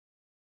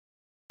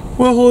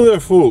Well, hello there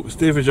folks,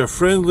 David your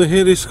friendly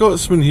hairy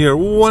Scotsman here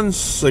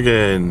once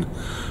again.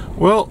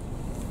 Well,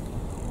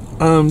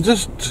 I'm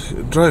just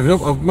driving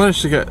up. I've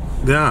managed to get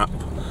the app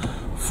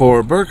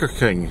for Burger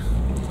King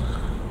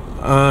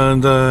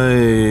and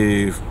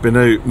I've been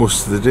out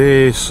most of the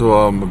day, so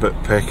I'm a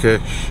bit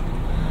peckish,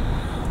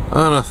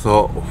 and I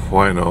thought,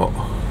 why not?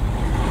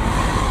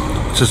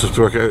 Just have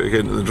to work it out to get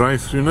into the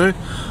drive-thru now.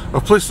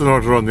 I've placed an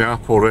order on the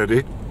app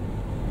already,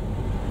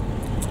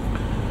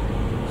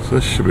 so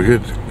this should be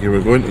good. Here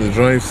we're going to the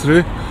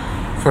drive-thru.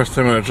 First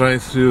time on a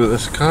drive-thru with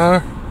this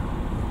car.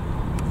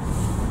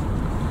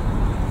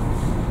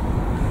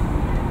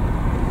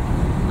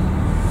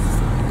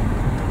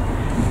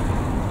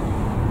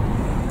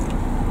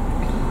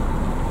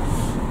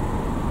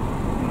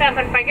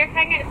 Burger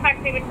King, it's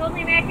Park David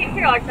only. May I take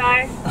your order?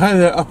 Hi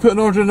there, I put an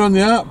order in on the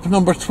app,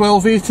 number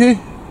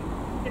 1280.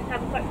 Just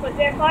have a quick look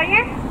there for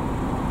you.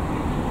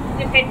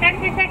 Just take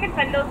 10 seconds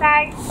window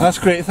side. That's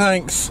great,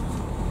 thanks.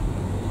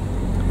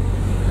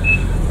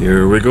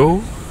 Here we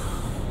go.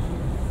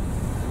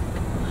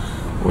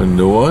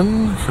 Window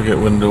 1, forget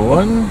window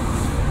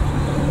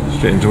 1.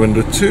 Straight into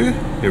window 2,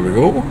 here we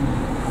go.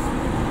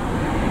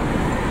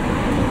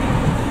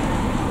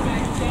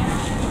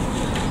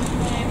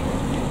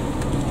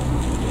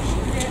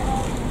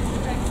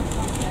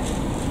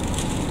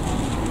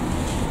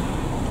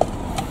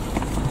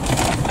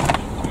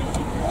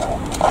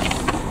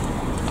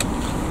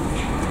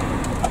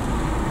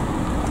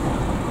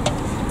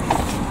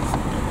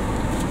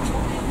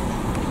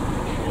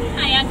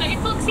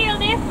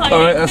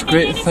 Alright, that's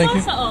great, thank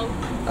you.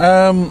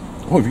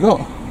 What have you got?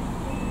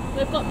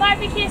 We've got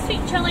barbecue,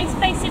 sweet chilli,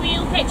 spicy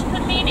meal, ketchup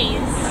and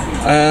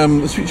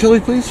mayonnaise. Sweet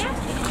chilli please. Yeah.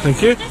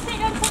 Thank you. Just take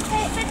on some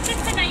breakfast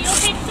just a minute. You'll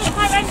take the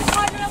car around the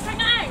corner and I'll bring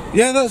it out.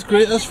 Yeah, that's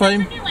great, that's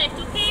fine. Left,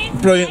 okay?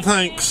 Brilliant,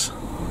 thanks.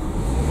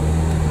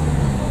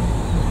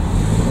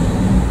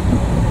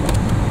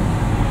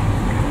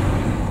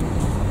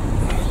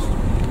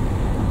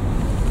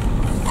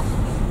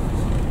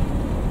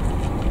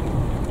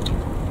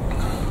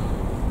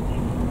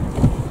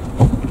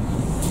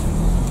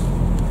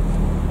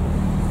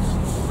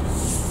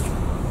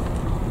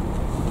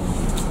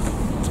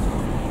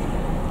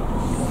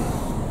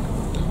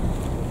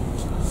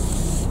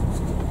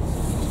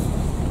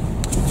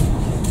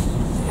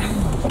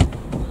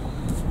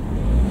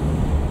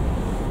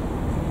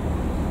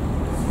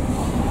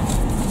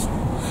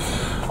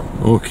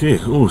 Okay,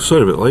 oh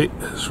sorry about the light,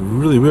 it's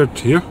really weird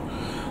here.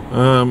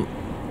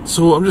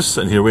 So I'm just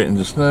sitting here waiting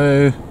just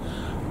now.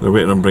 They're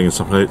waiting on bringing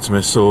something out to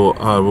me, so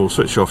I will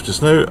switch off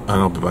just now and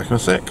I'll be back in a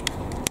sec.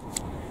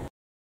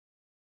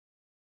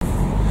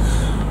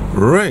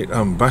 Right,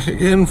 I'm back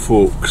again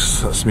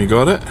folks, that's me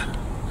got it.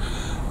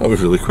 That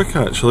was really quick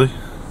actually.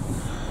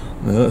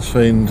 Now let's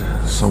find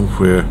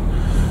somewhere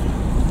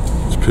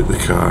to put the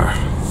car.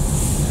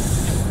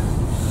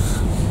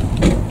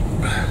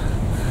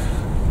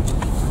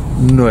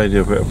 No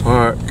idea where to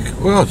park.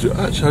 Well,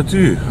 actually I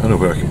do. I know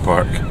where I can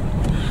park.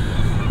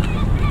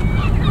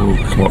 We'll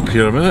come up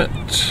here a minute.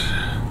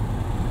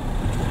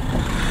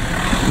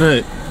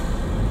 Now,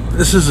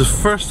 this is the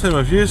first time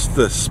I've used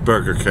this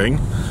Burger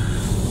King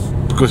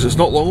because it's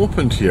not long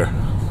opened here.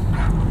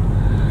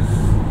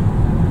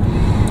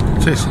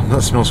 I'll tell you something,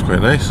 that smells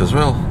quite nice as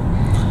well.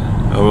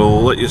 I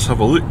will let you have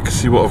a look,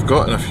 see what I've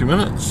got in a few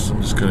minutes.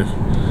 I'm just going to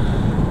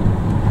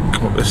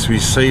come up this wee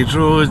side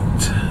road,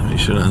 make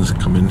sure nothing's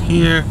coming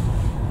here.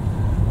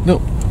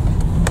 Nope.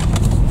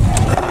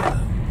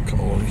 Come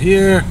along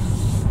here.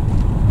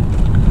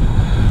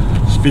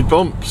 Speed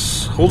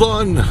bumps. Hold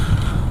on.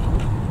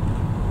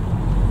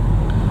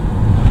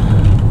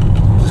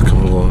 Just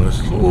come along this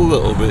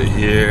little bit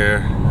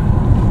here.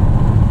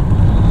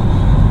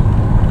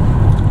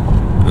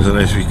 There's a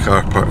nice wee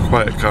car park,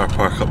 quiet car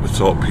park up the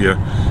top here.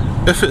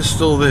 If it's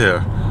still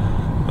there.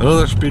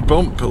 Another speed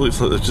bump. It looks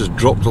like they've just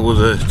dropped a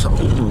load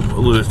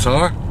of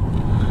tar.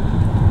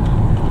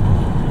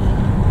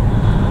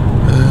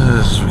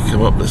 As we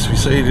come up this wee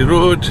sidey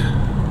road,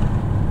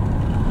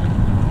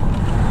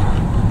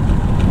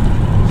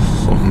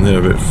 something there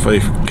about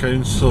Fife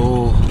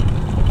Council.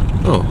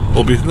 Oh,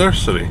 Oldbeath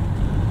Nursery.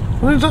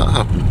 When did that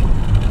happen?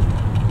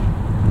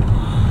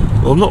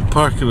 Well, I'm not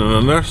parking in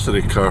a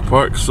nursery car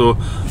park, so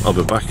I'll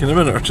be back in a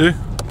minute or two.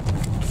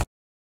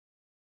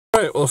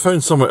 Right, well I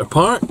found somewhere to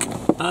park,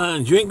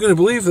 and you ain't going to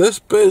believe this,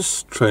 but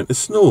it's trying to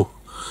snow.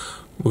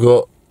 We've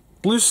got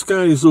blue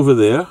skies over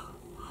there.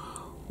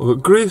 We've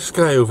got grey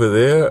sky over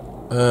there,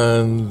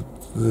 and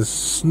the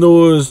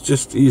snow is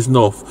just easing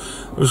off.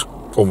 There's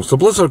almost a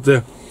blizzard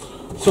there.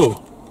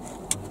 So,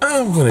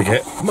 I'm going to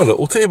get my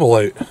little table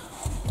out.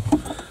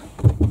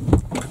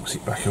 Put my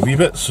seat back a wee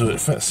bit so it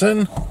fits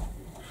in.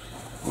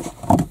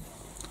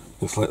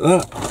 Just like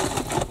that.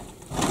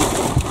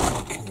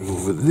 Move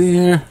over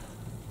there.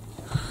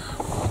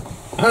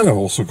 And I've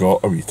also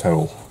got a wee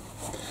towel.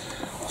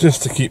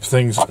 Just to keep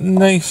things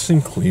nice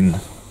and clean.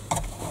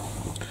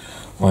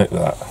 Like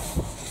that.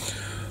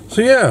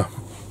 So yeah,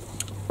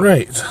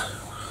 right,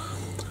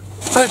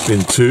 I've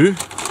been to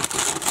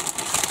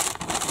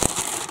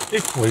a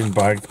plain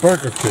bagged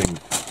Burger King.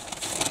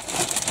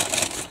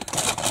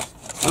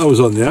 I was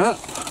on the app,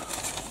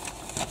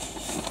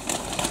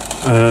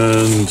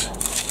 and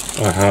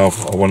I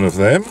have one of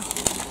them.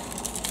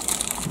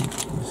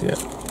 Yeah.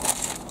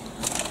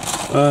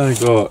 I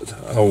got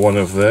one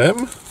of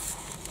them.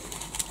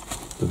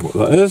 Don't know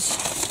what that is.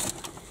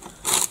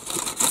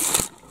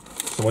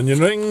 Some onion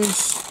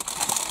rings.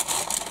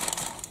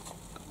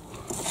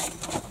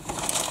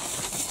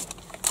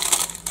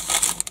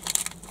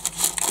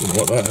 Don't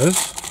know what that is.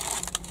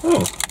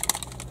 Oh.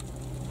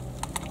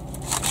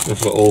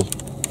 There's little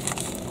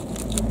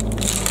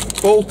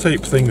ball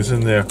type things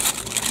in there.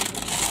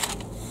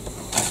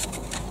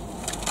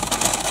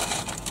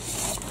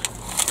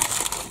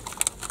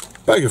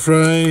 Bag of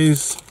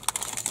fries.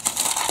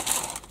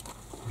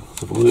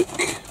 Let's have a look.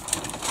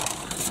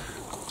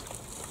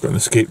 Got an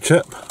escape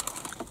chip.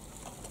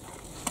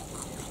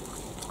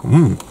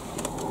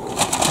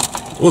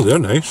 Oh, they're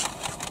nice.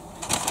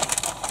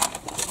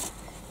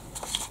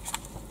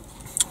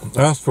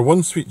 I asked for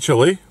 1 sweet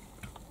chilli.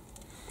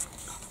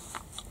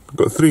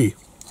 Got 3.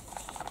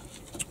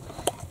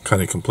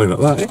 Can't complain at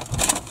that, eh?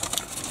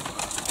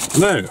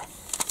 Now,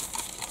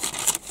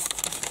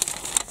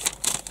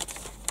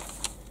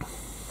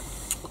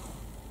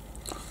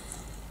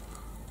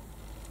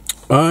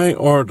 I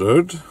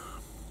ordered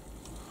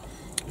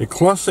a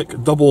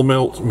classic double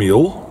melt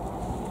meal,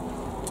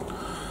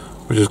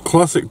 which is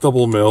classic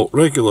double melt,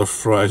 regular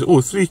fries.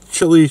 Oh, 3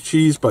 chili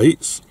cheese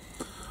bites,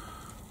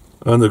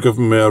 and they're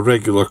giving me a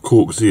regular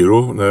Coke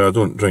Zero. Now, I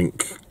don't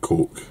drink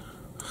Coke,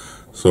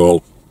 so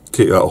I'll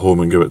take that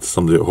home and give it to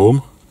somebody at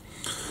home.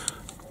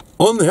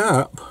 On the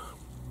app,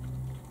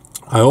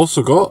 I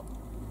also got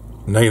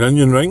 9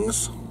 onion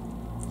rings.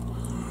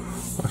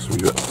 That's a wee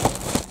bit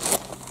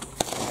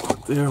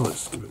there.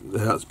 Let's give it,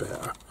 that's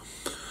better.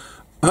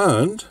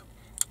 And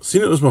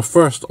seeing it was my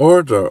first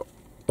order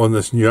on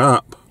this new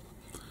app,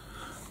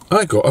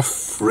 I got a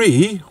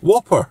free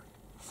Whopper.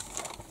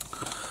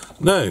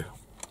 Now,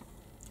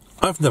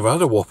 I've never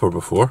had a Whopper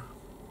before,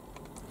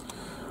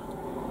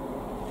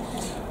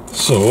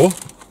 so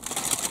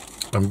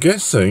I'm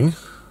guessing.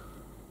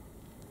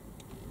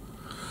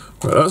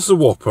 Right, that's the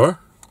Whopper.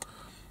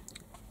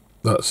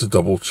 That's the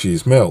double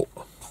cheese melt.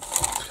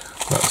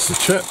 That's the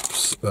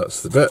chips.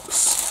 That's the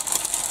bits.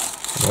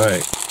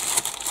 Right.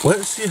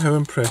 Let's see how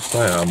impressed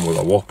I am with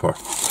a Whopper.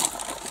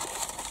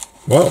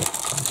 Wow,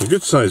 it's a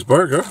good sized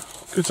burger.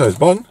 Good sized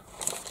bun.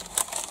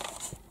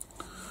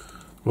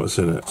 What's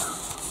in it?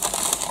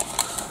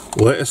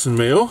 Lettuce and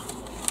mayo.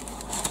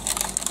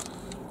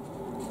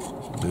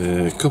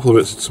 A couple of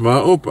bits of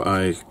tomato, but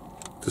I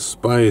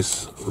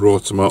despise raw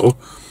tomato.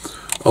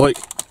 I like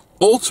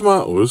all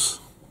tomatoes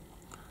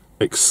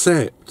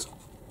except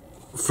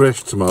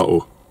fresh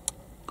tomato.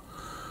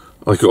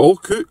 I like it all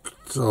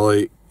cooked. I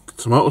like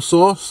tomato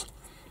sauce,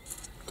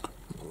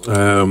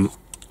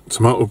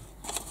 tomato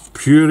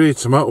puree,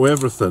 tomato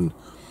everything.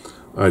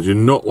 I do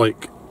not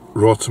like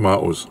raw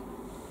tomatoes.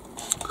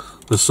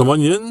 There's some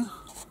onion,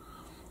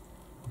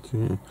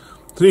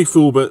 3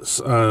 full bits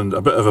and a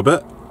bit of a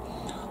bit.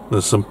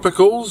 There's some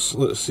pickles.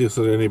 Let's see if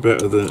they're any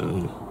better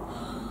than,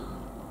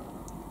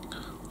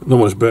 not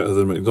much better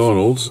than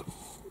McDonald's.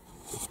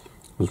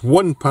 There's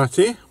 1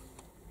 patty.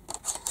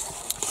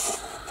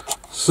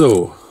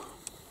 So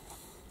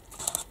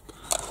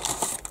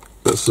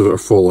bits that are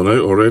falling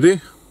out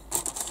already.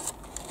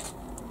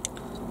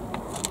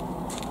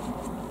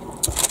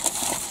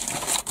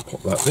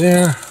 Pop that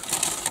there.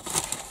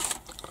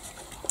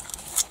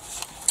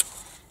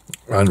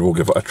 And we'll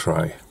give it a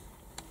try.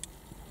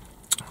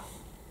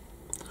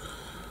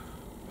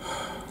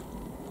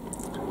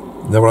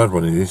 Never had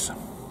one of these.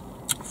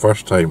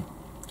 First time.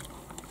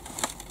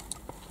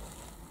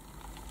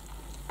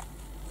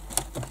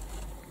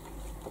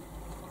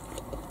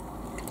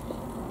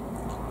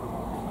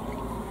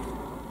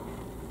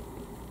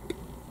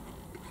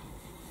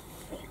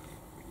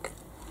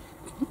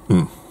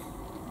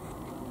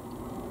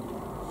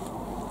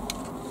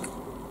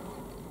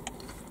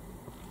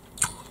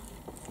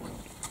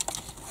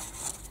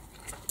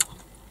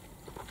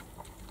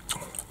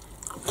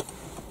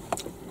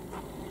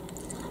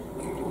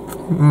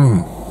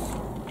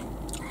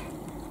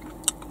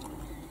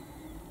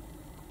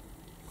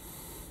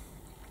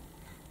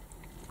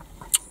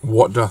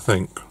 What do I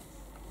think?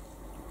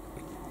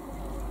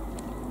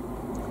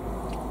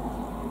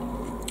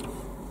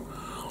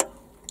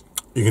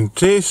 You can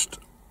taste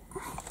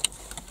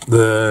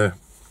the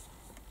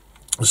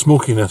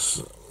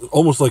smokiness,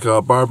 almost like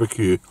a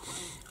barbecue,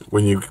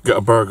 when you get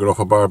a burger off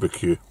a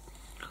barbecue.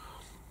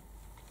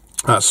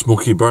 That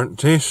smoky burnt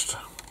taste.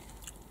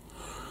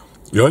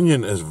 The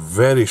onion is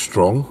very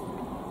strong.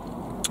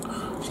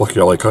 It's lucky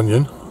I like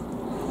onion.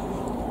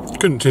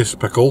 Couldn't taste the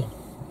pickle.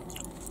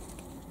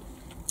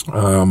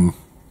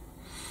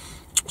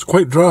 It's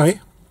quite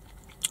dry.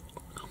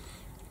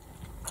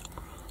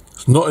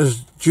 It's not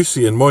as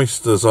juicy and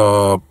moist as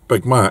a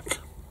Big Mac.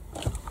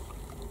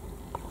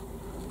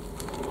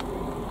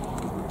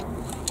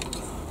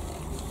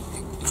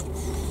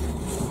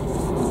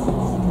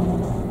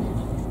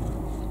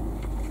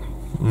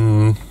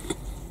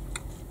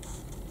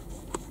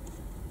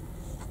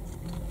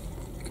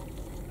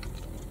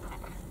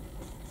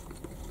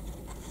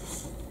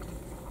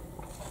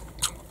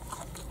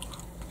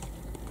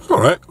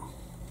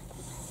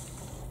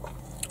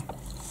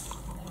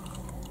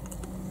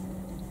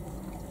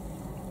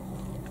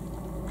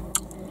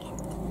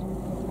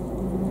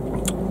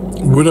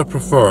 Would I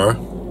prefer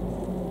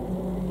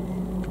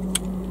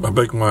a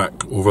Big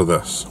Mac over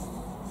this?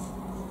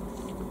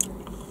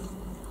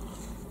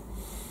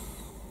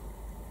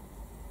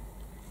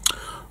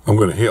 I'm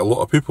going to hate a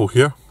lot of people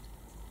here,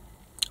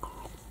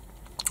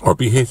 or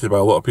be hated by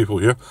a lot of people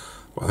here,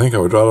 but I think I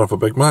would rather have a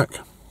Big Mac.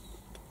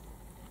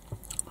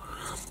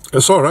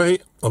 It's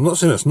alright, I'm not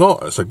saying it's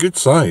not, it's a good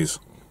size.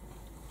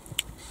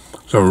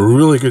 It's a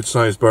really good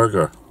sized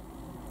burger.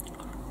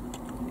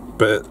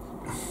 But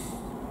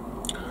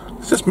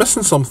it's just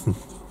missing something.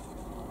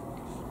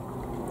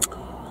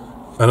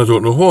 And I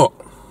don't know what.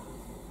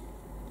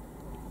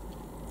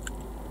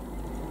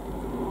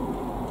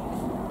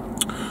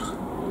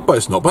 But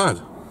it's not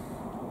bad.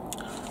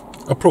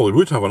 I probably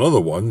would have another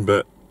one,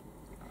 but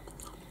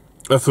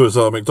if there was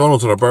a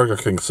McDonald's and a Burger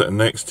King sitting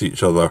next to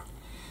each other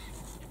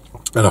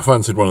and I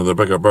fancied one of the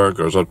bigger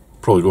burgers, I'd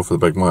probably go for the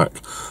Big Mac,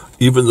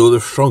 even though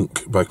they've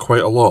shrunk by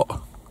quite a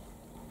lot.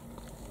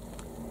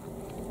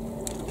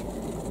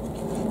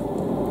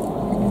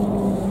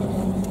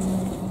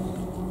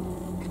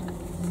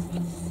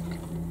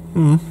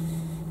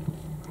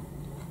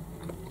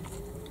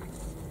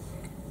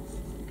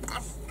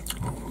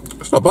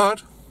 It's not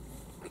bad.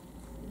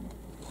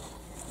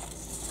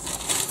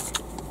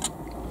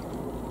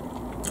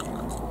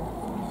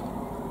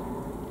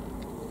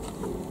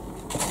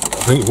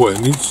 I think what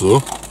it needs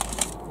though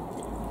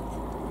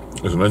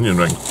is an onion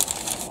ring.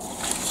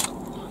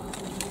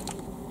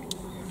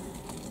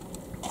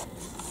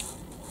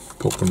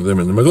 Pop one of them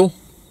in the middle.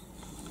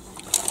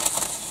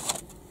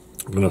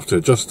 I'm going to have to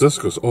adjust this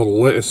because all the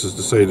lettuce has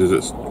decided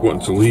it's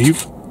wanting to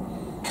leave.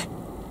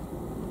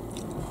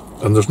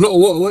 And there's not a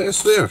lot of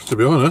lettuce there, to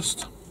be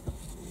honest.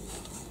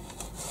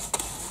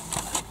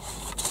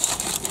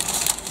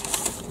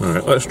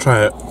 Alright, let's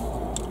try it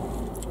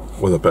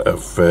with a bit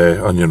of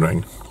onion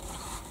ring.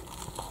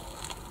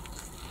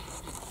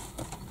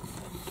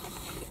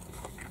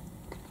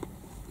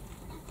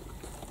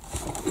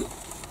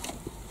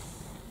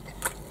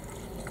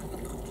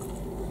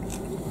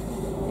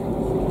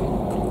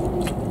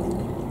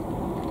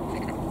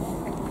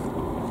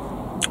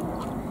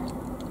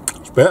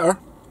 It's better.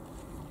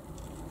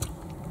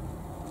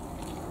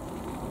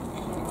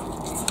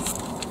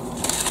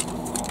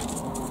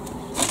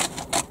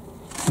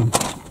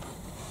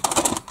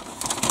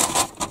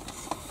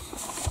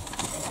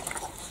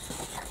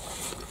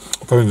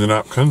 Found the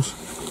napkins.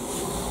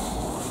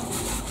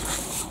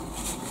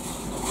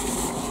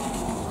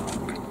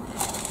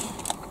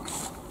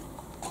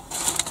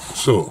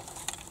 So,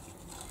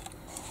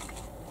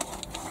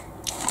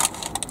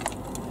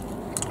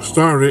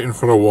 star rating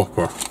for a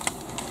Whopper.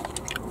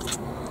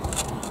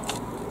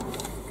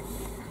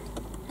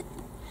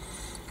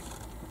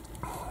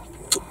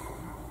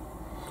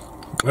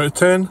 Out of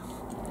 10.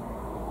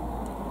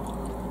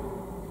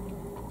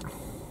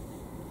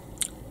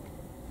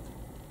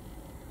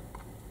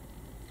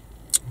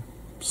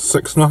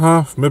 Six and a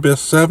half, maybe a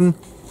 7.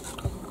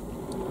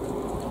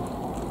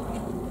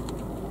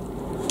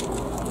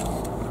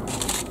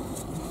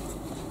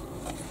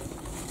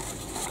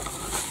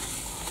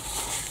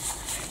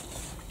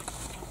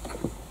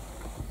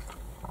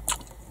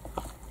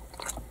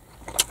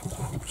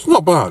 It's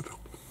not bad.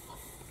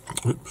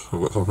 Oops, I've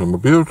got something in my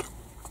beard.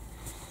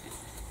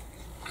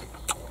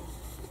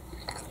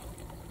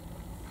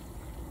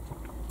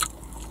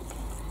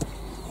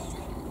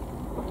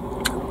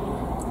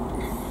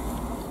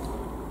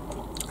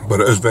 But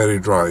it is very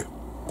dry.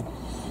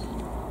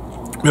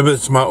 Maybe the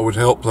tomato would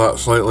help that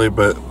slightly,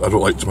 but I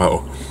don't like tomato.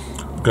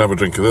 I'm gonna have a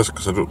drink of this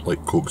because I don't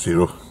like Coke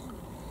Zero.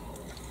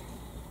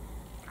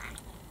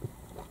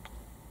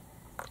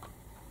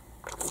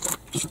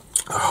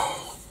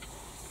 Oh.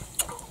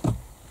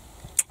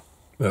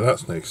 Now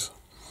that's nice.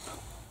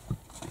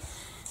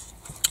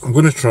 I'm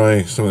going to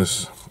try some of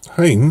this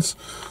Heinz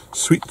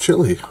sweet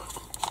chili.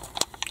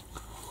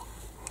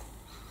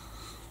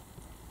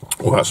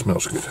 Oh, that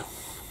smells good.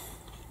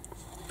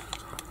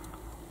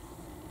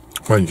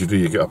 Mind you, do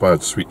you get a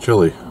bad sweet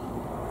chili?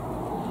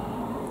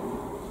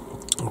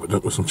 Oh, but do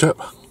it with some chip.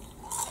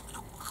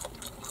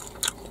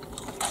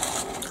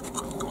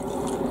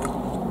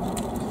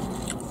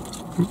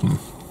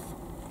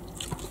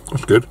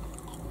 That's good.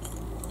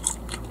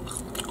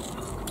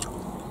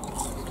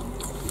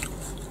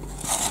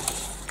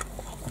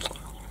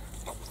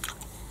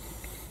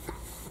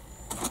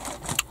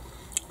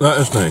 That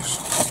is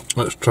nice.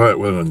 Let's try it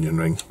with an onion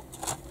ring.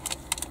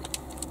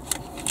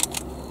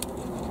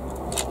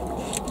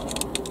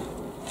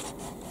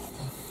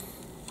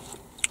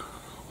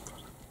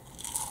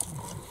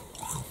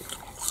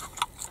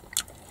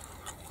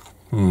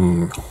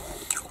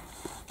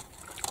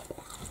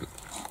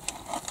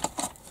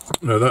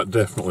 Now that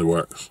definitely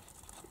works.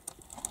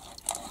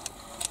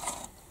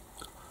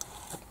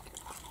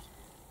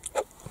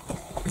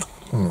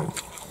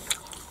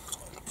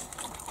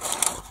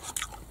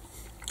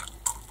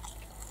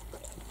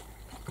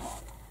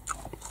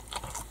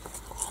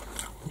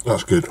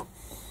 That's good.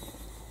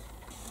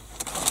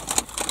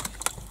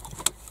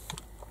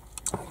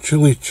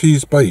 Chili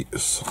cheese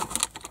bites.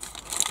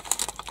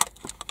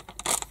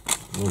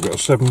 We've got a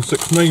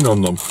 769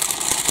 on them.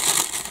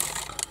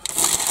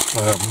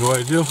 I have no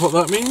idea what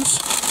that means.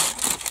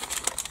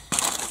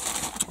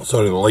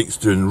 Sorry, the light's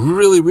doing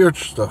really weird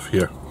stuff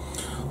here.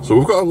 So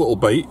we've got a little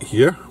bite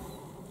here.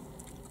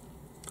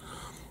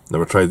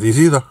 Never tried these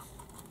either.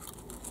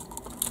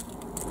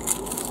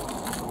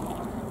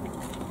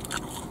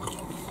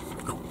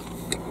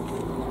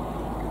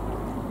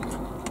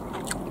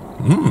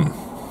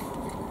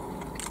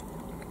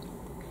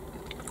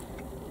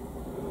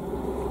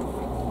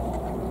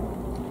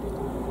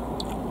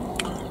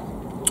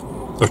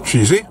 They're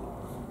cheesy.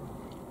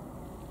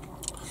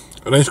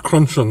 A nice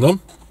crunch on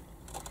them.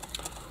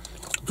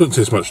 Don't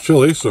taste much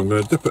chilli, so I'm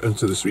going to dip it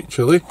into the sweet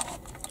chilli,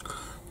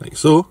 like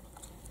so.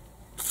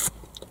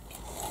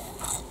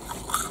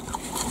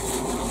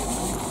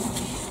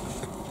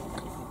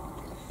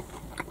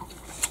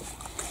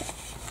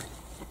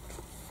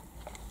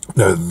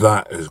 Now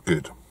that is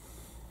good.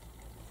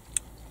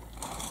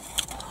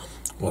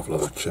 We'll have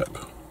another chip.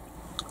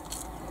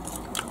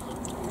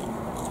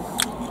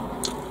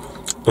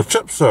 The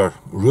chips are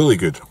really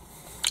good.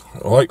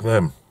 I like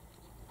them.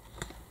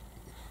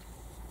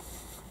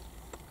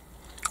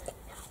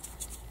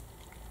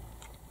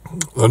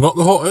 They're not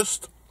the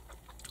hottest,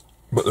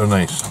 but they're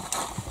nice.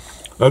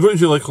 I don't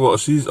usually like a lot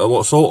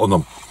of salt on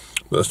them,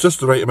 but it's just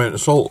the right amount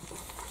of salt.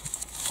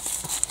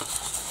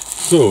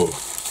 So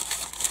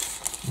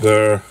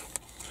they're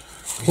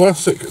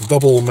classic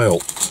double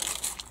melt.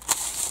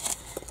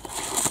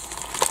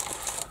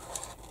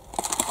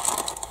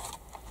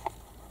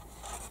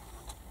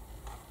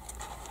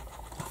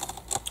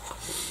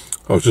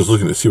 I was just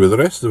looking to see where the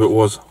rest of it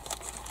was.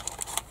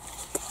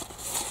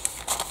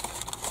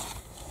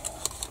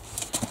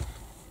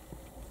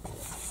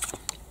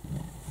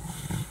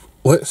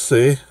 Let's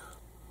say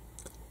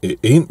it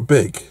ain't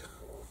big.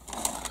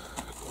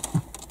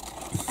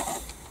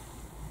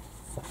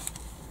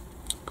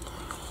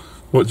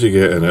 What do you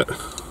get in it?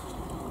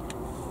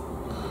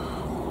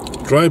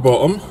 Dry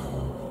bottom,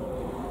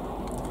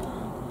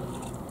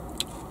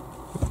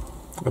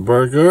 a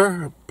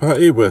burger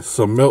patty with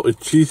some melted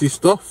cheesy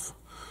stuff.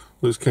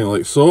 Looks kind of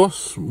like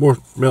sauce. More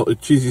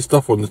melted cheesy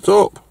stuff on the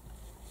top.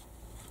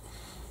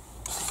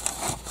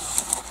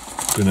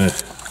 Gonna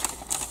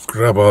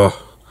grab a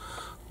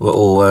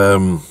little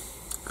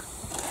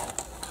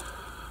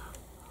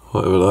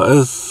whatever that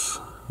is,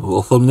 a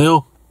little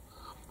thumbnail,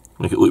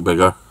 make it look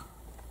bigger.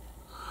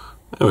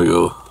 There we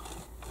go.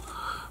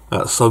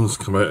 That sun's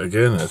come out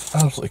again. It's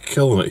absolutely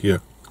killing it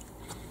here.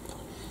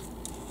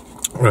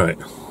 Right.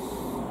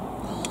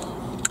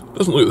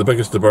 Doesn't look the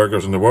biggest of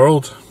burgers in the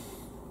world,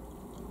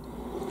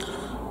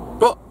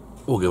 but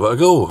we'll give it a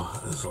go.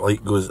 This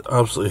light goes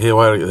absolutely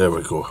haywire. There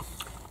we go.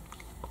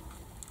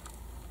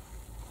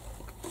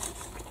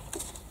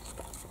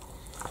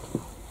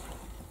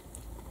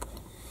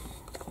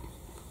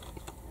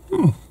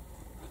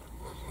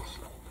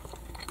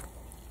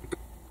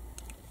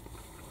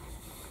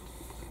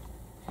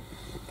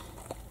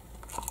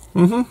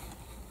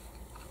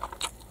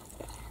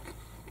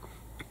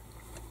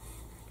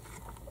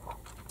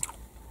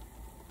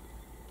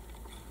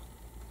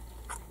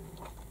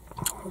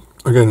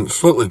 Again,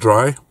 slightly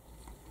dry.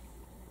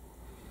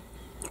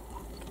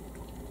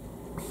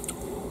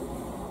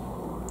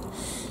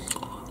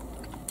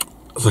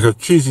 It's like a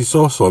cheesy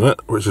sauce on it,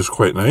 which is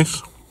quite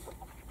nice.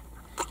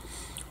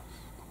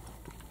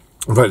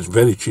 In fact, it's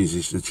very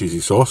cheesy, the cheesy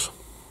sauce.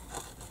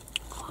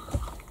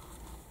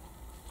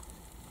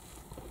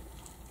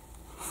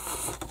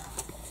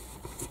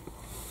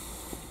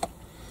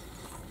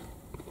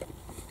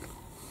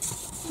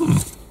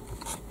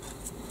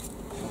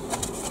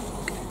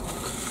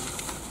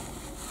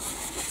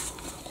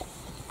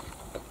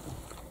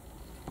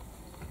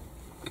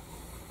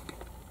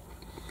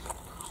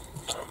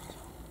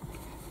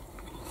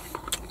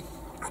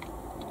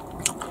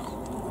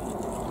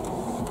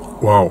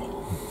 Wow.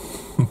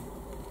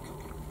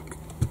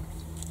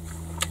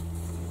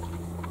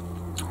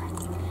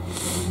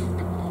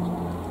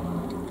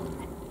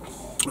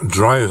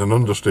 Dry is an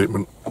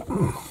understatement.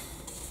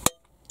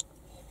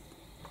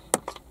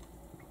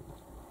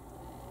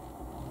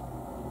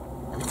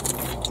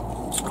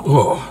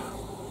 Oh.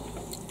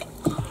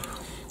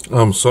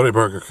 I'm sorry,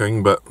 Burger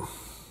King, but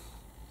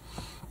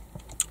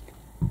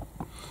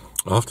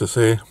I have to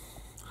say,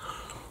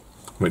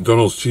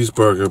 McDonald's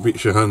cheeseburger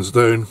beats you hands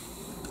down.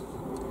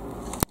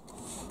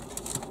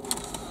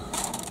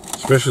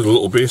 Especially the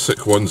little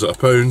basic ones at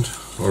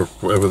 £1, or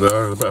whatever they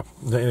are, about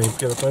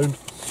 99p a pound.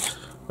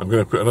 I'm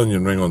going to put an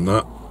onion ring on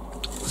that,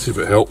 see if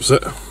it helps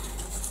it.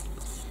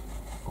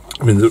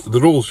 I mean,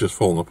 the roll's just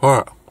falling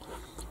apart.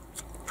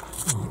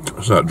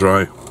 It's that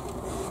dry.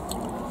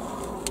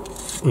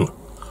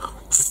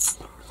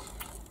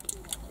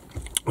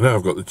 Now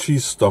I've got the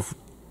cheese stuff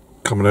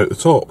coming out the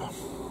top.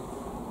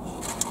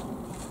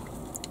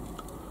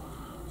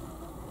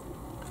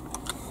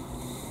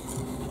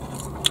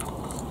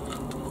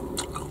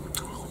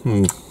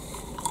 Let's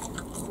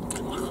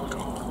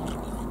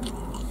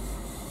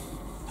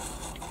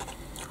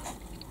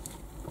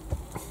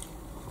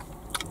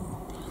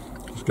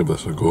give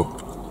this a go.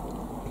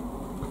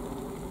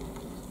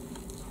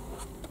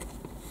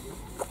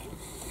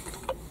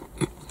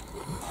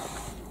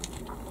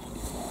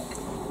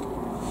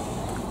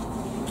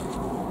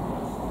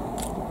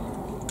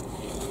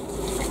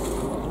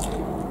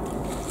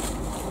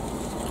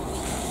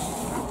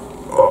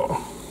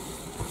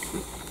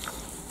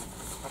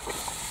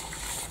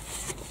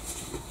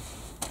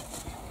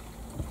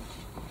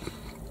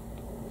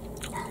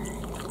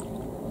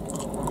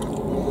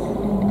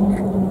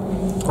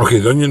 Okay,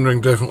 the onion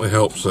ring definitely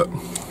helps it.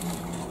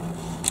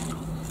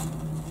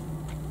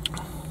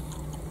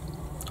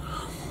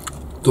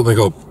 Don't think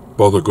I'll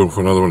bother going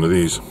for another one of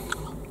these.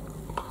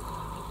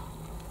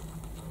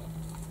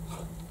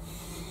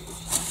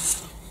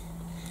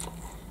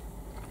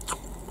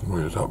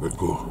 Where did that bit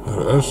go?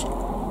 There it is.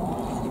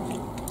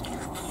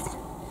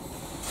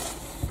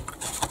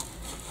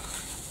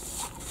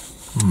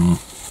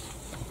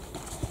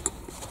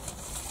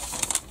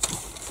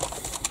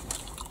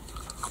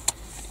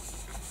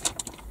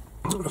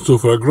 So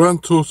for a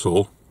grand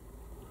total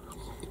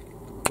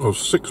of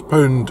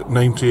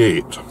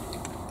 £6.98,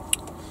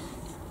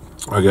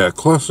 I get a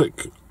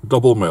classic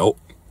double melt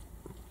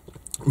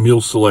meal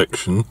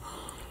selection,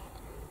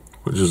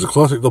 which is a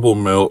classic double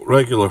melt,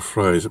 regular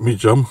fries,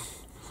 medium,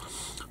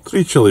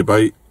 3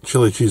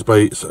 chili cheese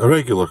bites, a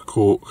regular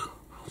Coke.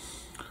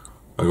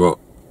 I got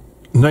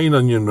 9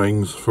 onion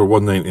rings for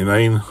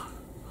 £1.99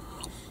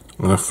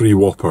 and a free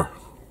Whopper.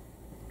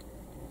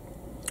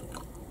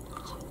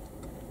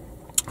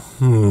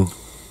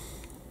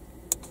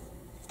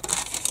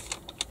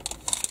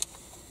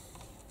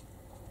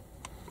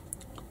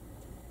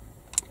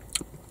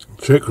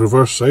 Check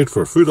reverse side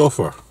for food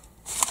offer.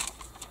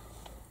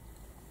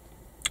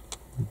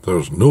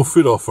 There's no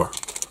food offer.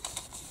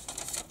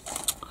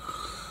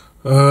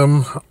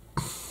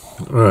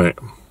 Right.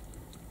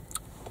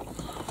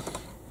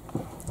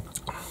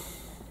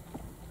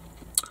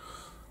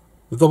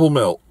 The double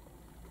melt.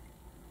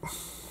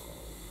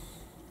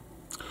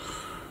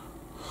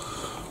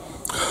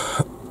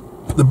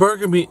 The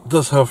burger meat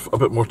does have a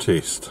bit more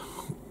taste.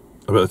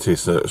 A bit of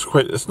taste in it.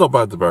 It's not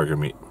bad, the burger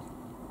meat.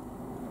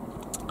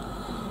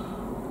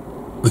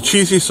 The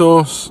cheesy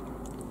sauce,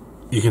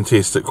 you can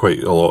taste it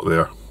quite a lot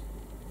there.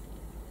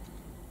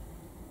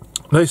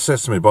 Nice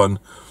sesame bun,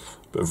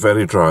 but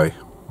very dry.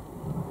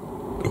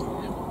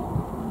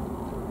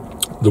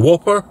 The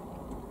Whopper,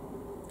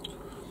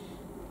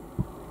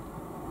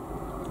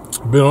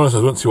 being honest,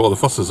 I don't see what all the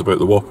fuss is about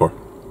the Whopper.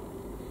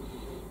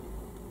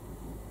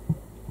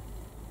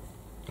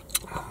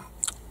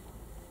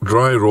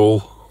 Dry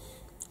roll.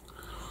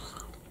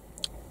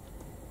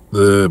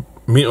 The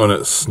meat on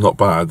it's not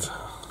bad.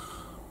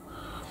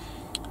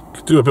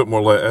 Could do a bit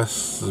more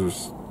lettuce. There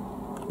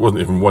wasn't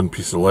even one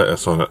piece of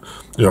lettuce on it.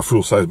 You know, a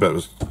full size bit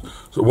was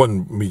so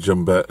one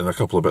medium bit and a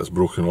couple of bits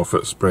broken off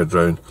it, spread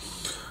round.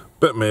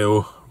 Bit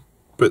mayo,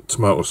 bit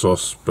tomato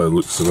sauce by the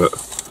looks of it.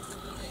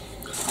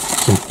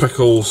 Some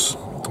pickles.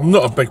 I'm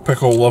not a big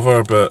pickle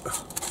lover, but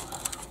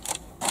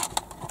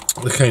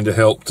they kind of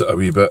helped it a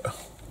wee bit.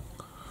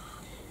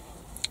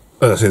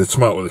 As I say, the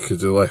tomato, they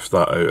could have left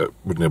that out, it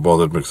wouldn't have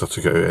bothered me because I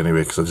took it out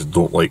anyway because I just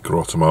don't like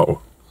raw tomato.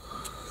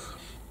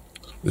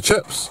 The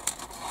chips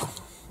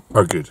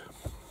are good.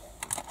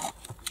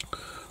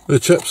 The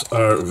chips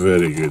are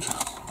very good.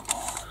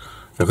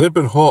 If they'd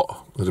been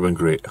hot, they'd have been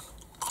great.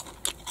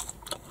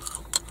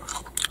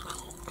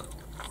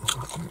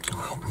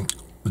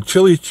 The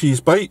chili cheese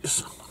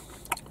bites.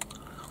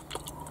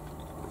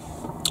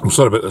 I'm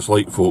sorry about this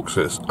light, folks,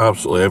 it's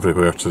absolutely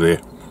everywhere today.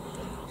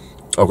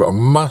 I've got a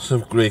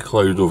massive grey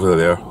cloud over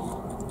there.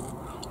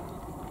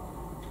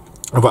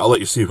 In fact, I'll let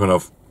you see when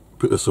I've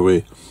put this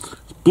away.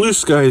 Blue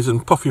skies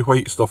and puffy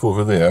white stuff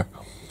over there.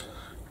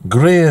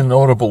 Grey and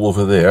horrible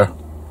over there.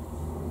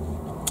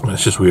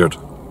 It's just weird.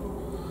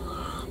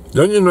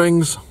 The onion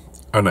rings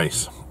are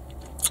nice.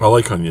 I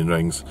like onion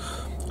rings.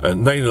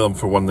 And 9 of them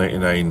for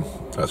 £1.99.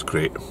 That's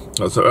great.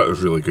 That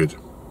was really good.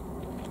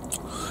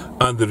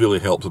 And they really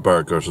help the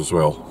burgers as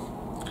well.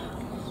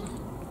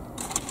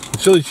 The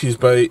chili cheese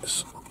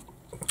bites.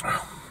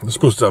 They're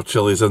supposed to have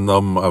chilies in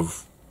them.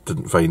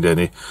 Didn't find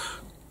any.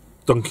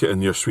 Dunk it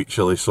in your sweet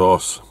chili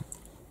sauce.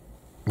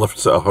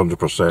 Lifts it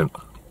 100%.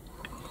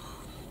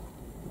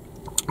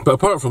 But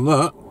apart from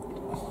that,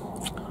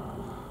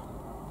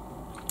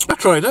 I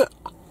tried it.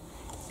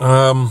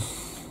 I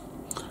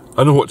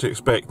know what to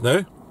expect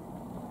now.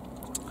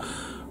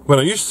 When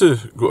I used to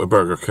go to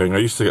Burger King, I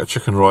used to get a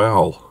chicken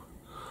royale.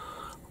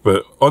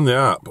 But on the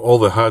app, all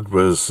they had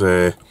was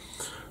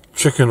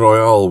chicken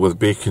royale with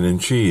bacon and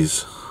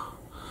cheese.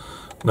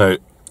 Now,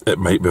 it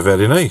might be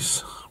very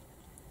nice.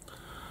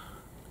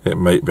 It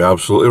might be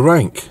absolutely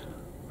rank.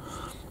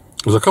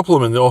 There's a couple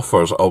of them in the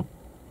offers. They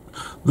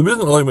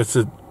wouldn't allow me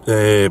to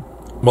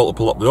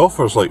multiple up the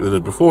offers like they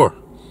did before,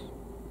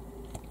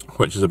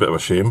 which is a bit of a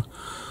shame.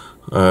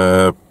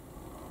 But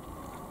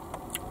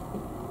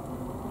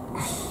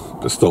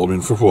still, I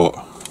mean, for what?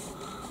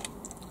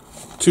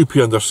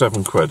 2p under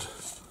 £7.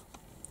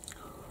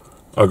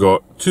 I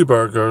got 2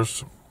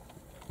 burgers,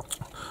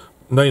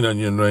 9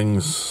 onion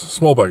rings,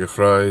 small bag of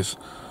fries,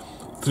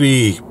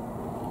 3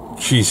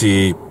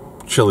 cheesy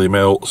chili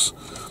melts,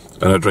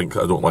 and a drink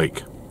that I don't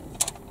like.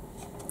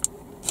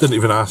 Didn't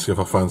even ask if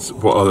I fancied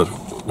what other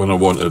one I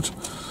wanted.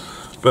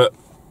 But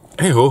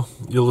hey ho,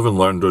 you live and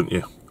learn, don't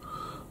you?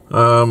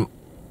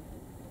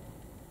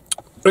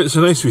 It's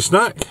a nice wee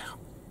snack.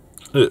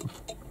 It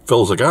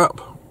fills a gap.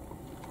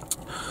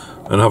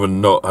 And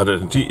having not had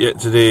anything to eat yet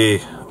today,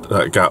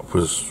 that gap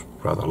was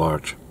rather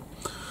large.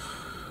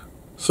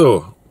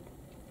 So,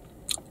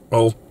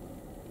 I'll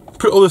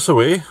put all this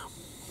away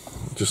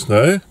just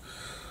now.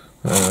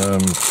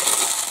 Just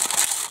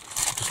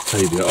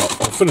tidy it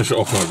up. I'll finish it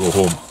off when I go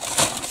home.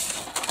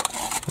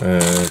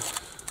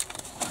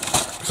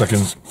 Because I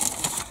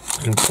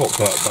can pop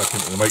that back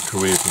into the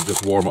microwave and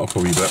just warm it up a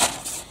wee bit.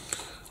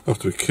 I have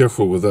to be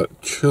careful with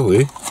that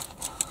chilli.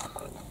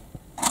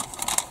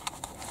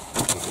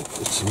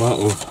 The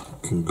tomato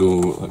can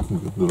go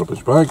in the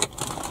rubbish bag.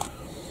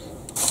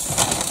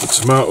 The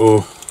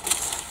tomato,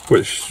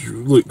 which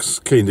looks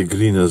kind of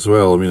green as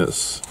well. I mean,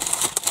 it's,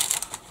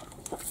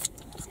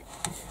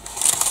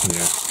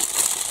 yeah.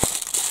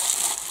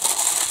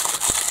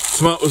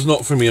 Tomato's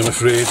not for me, I'm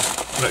afraid.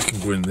 That can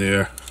go in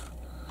there.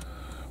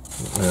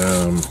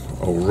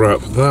 I'll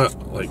wrap that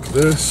like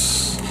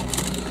this,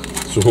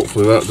 so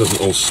hopefully that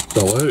doesn't all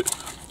spill out.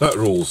 That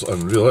roll's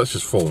unreal, that's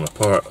just falling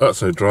apart.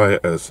 That's how dry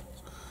it is.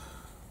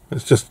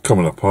 It's just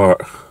coming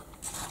apart.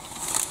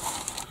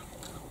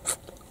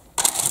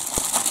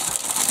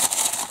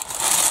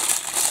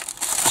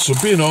 So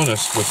being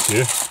honest with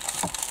you,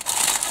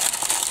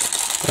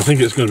 I think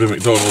it's going to be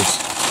McDonald's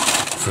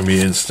for me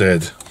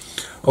instead.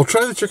 I'll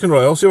try the chicken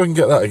royale, see if I can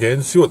get that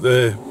again, see what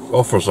the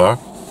offers are.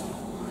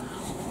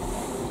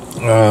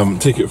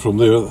 Take it from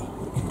there,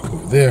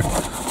 over there,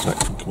 that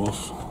can come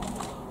off,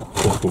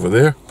 walk over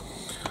there,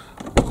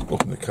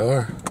 open the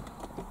car,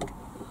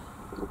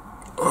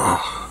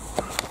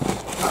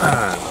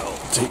 and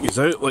I'll take these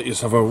out, let you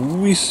have a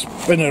wee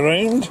spin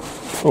around.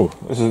 Oh,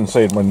 this is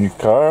inside my new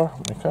car,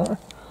 That's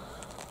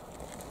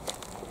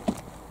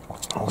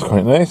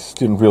quite nice.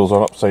 Steering wheels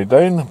are upside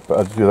down, but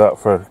I do that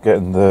for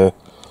getting the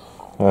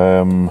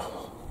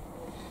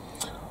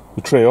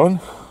tray on.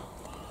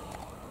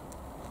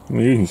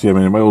 You can see how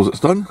many miles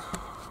it's done.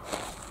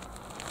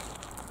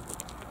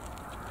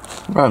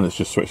 And it's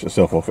just switched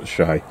itself off, it's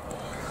shy.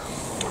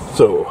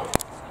 So,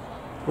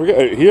 we get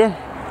out here.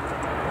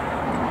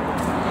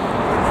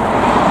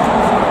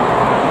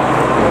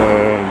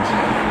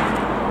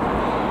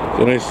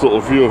 And a nice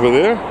little view over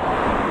there.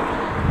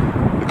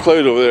 The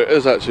cloud over there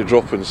is actually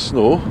dropping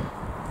snow.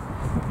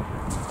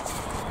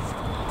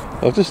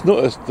 I've just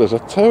noticed there's a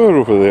tower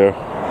over there.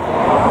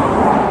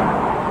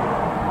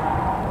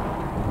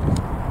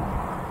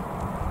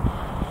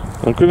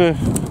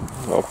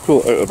 I'll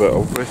pull it out a bit,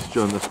 I'll rest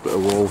you on this bit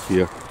of wall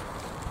here.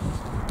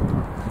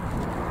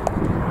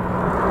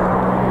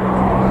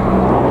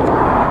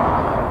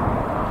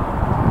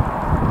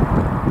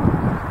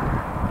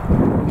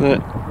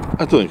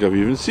 I don't think I've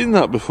even seen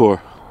that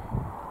before.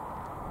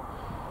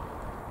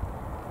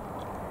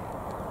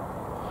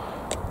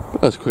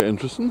 But that's quite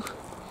interesting.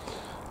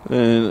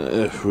 And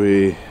if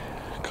we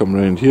come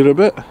round here a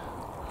bit,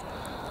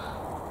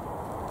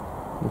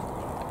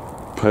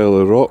 pile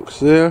of rocks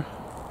there.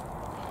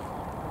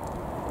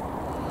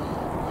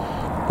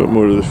 Bit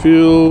more of the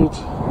field.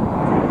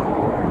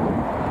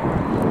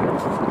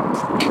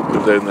 Go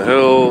down the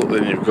hill,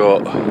 then you've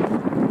got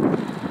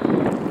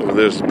over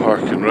there's the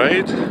park and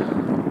ride,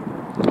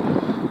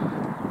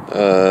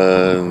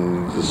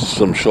 and there's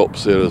some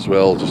shops there as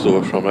well, just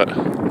over from it.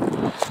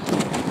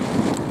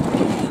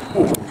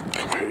 Oh,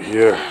 come out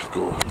here,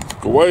 go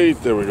wide.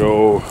 There we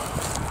go.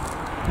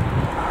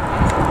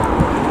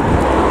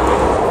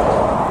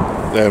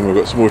 Then we've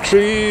got some more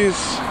trees.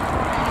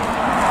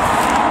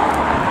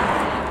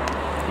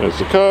 There's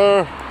the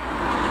car.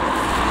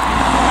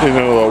 In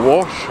another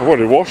wash. I've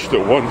already washed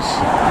it once.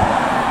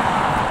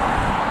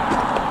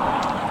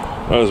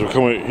 As we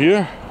come out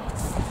here.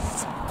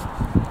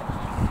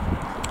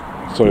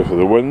 Sorry for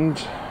the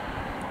wind.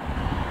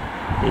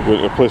 We're going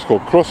to a place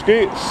called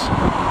Crossgates.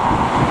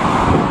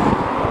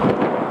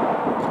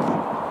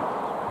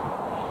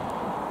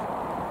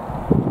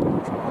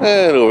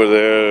 And over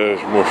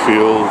there's more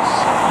fields.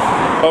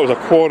 That was a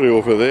quarry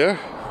over there.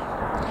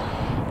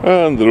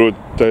 And the road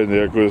down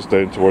there goes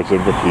down towards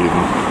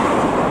Inverkeithing.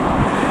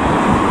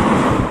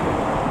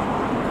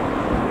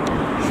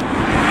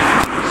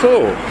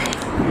 So,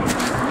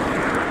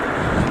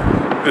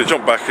 I'm going to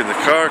jump back in the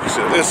car because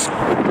it is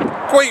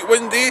quite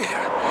windy.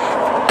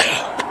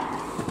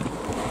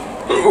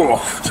 There we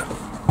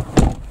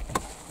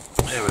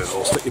go,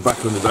 I'll stick you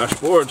back on the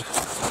dashboard.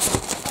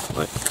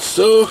 Like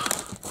so.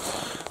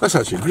 That's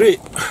actually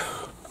great.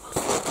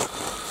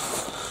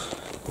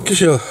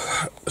 Because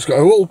it's got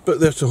a little bit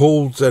there to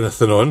hold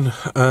anything on,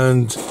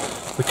 and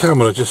the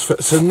camera just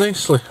fits in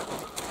nicely.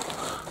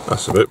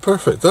 That's about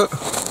perfect, that.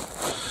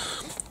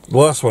 The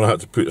last one I had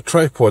to put a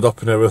tripod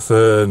up and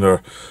everything,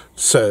 or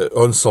set it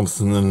on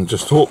something and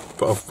just hope,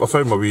 but I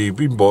found my wee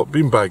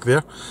bean bag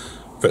there.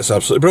 Fits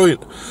absolutely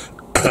brilliant.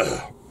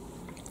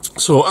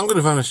 So I'm going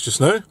to vanish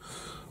just now.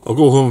 I'll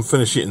go home and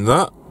finish eating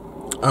that,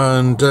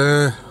 and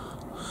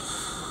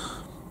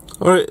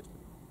alright,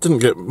 didn't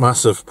get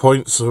massive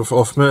points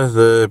off me.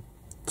 The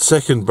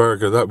second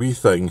burger, that wee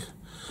thing,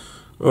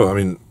 oh, I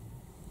mean,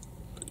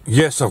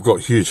 yes, I've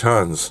got huge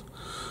hands,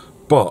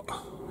 but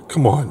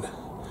come on,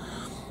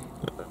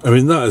 I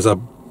mean, that is a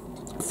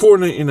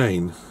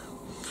 $4.99,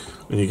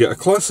 and you get a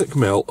classic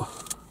melt,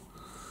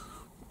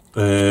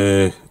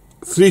 3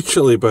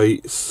 chili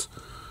bites,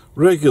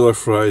 regular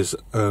fries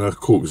and a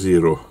Coke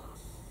Zero.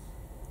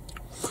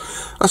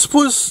 I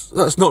suppose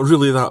that's not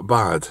really that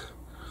bad,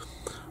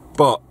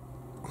 but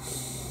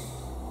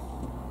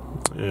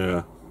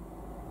yeah.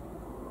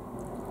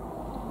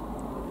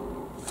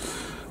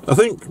 I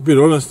think, being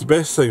honest, the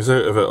best things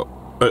out of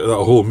that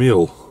whole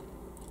meal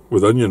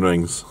with onion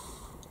rings.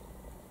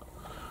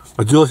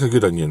 I do like a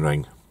good onion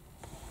ring.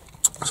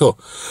 So,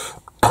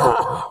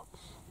 I'm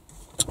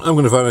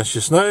going to vanish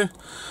just now.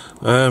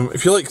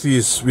 If you like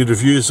these wee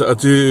reviews that I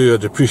do,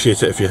 I'd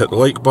appreciate it if you hit the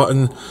like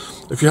button.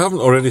 If you haven't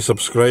already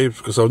subscribed,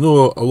 because I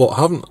know a lot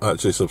haven't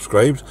actually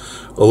subscribed,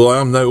 although I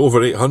am now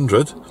over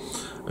 800.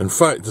 In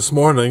fact, this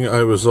morning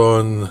I was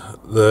on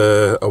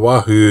the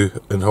Oahu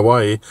in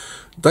Hawaii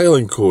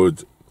dialing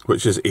code,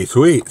 which is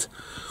 808.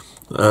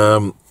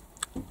 So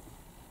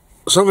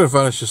I'm going to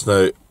vanish just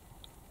now.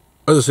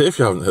 As I say, if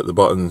you haven't hit the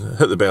button,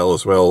 hit the bell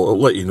as well. I'll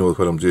let you know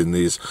when I'm doing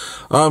these.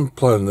 I'm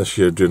planning this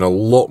year doing a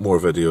lot more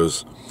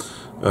videos.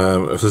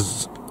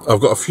 I've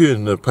got a few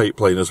in the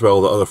pipeline as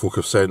well that other folk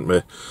have sent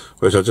me,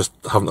 which I just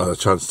haven't had a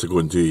chance to go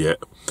and do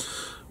yet.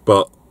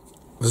 But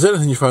if there's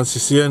anything you fancy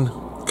seeing,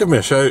 give me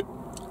a shout.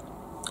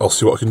 I'll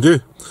see what I can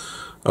do.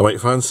 I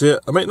might fancy it,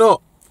 I might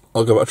not.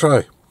 I'll give it a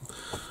try.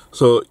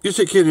 So you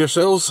take care of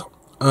yourselves,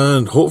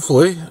 and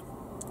hopefully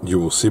you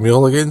will see me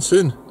all again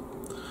soon.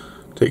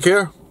 Take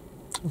care.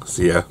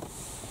 See ya.